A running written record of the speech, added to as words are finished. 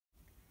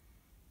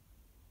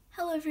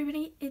Hello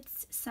everybody,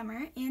 it's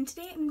Summer, and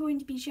today I'm going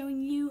to be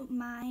showing you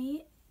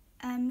my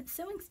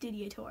sewing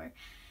studio tour.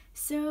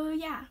 So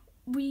yeah,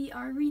 we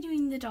are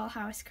redoing the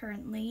dollhouse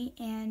currently,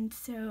 and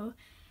so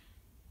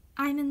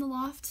I'm in the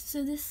loft,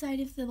 so this side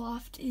of the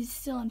loft is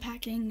still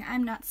unpacking.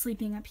 I'm not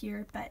sleeping up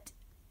here, but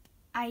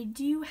I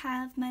do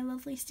have my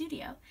lovely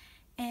studio.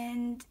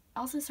 And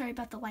also sorry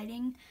about the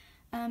lighting,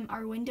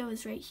 our window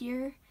is right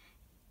here,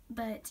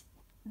 but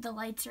the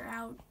lights are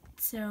out,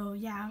 so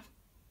yeah.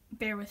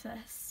 Bear with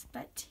us,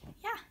 but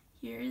yeah,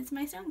 here is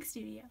my sewing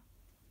studio.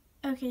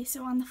 Okay,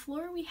 so on the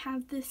floor we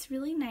have this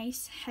really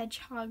nice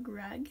hedgehog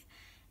rug,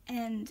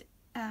 and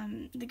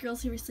the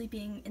girls who were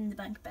sleeping in the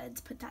bunk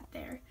beds put that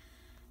there.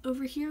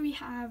 Over here we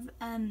have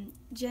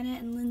Jenna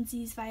and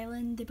Lindsay's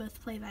violin. They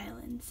both play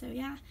violin, so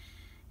yeah.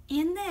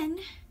 And then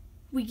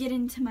we get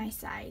into my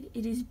side.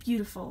 It is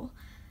beautiful.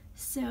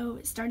 So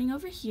starting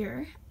over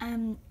here,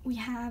 we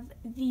have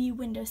the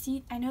window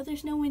seat. I know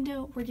there's no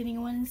window, we're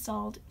getting one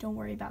installed, don't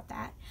worry about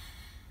that.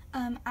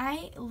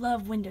 I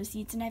love window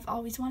seats and I've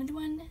always wanted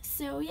one,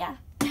 so yeah,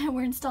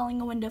 we're installing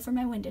a window for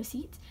my window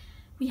seat.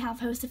 We have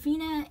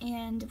Josefina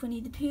and Winnie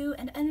the Pooh,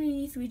 and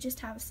underneath we just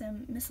have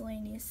some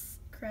miscellaneous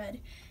crud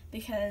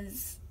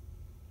because,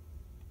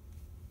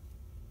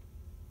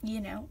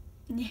 you know,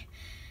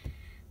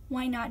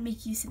 why not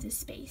make use of this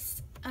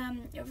space?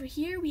 Over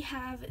here we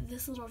have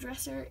this little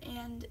dresser,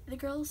 and the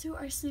girls who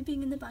are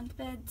sleeping in the bunk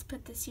beds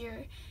put this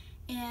here,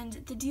 and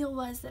the deal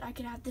was that I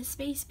could have this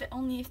space, but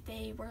only if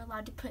they were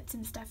allowed to put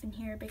some stuff in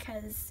here,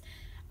 because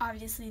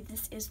obviously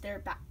this is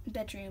their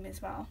bedroom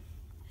as well.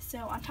 So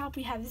on top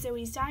we have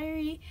Zoe's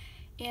diary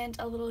and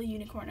a little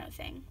unicorno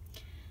thing.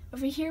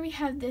 Over here we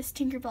have this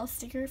Tinkerbell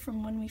sticker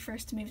from when we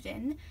first moved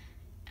in.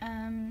 I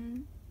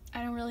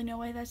don't really know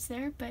why that's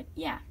there, but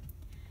yeah.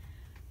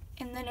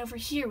 And then over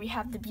here we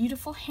have the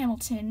beautiful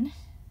Hamilton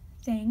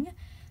thing.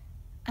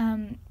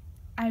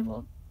 I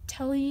will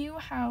tell you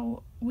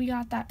how we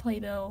got that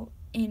playbill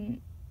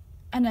in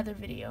another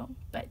video,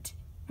 but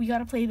we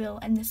got a playbill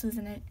and this was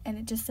in it, and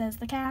it just says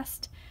the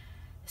cast,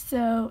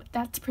 so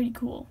that's pretty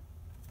cool.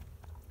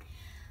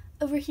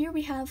 Over here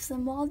we have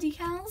some wall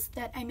decals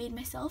that I made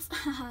myself.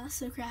 Haha,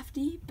 so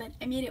crafty, but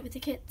I made it with a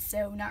kit,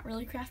 so not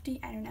really crafty,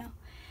 I don't know.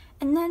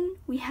 And then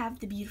we have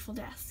the beautiful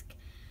desk.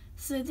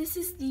 So this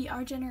is the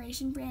Our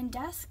Generation brand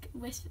desk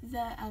with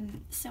the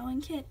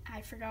sewing kit.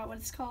 I forgot what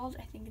it's called.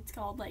 I think it's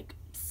called like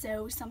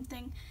Sew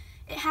something.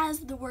 It has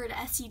the word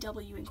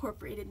SEW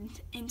incorporated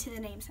into the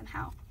name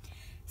somehow.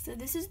 So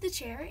this is the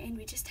chair, and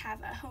we just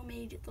have a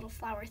homemade little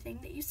flower thing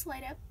that used to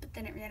light up, but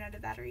then it ran out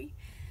of battery.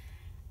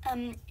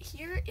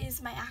 Here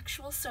is my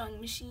actual sewing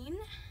machine,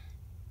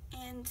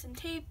 and some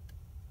tape,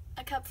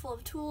 a cup full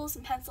of tools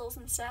and pencils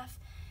and stuff.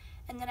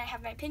 And then I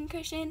have my pin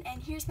cushion,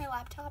 and here's my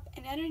laptop,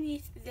 and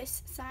underneath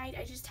this side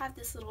I just have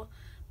this little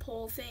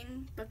pole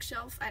thing,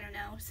 bookshelf, I don't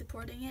know,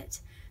 supporting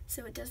it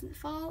so it doesn't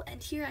fall,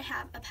 and here I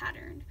have a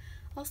pattern.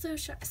 Also,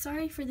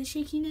 sorry for the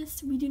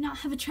shakiness, we do not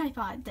have a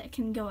tripod that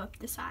can go up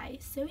the side,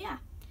 so yeah.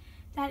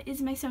 That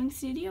is my sewing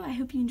studio. I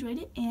hope you enjoyed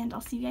it, and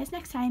I'll see you guys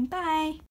next time. Bye!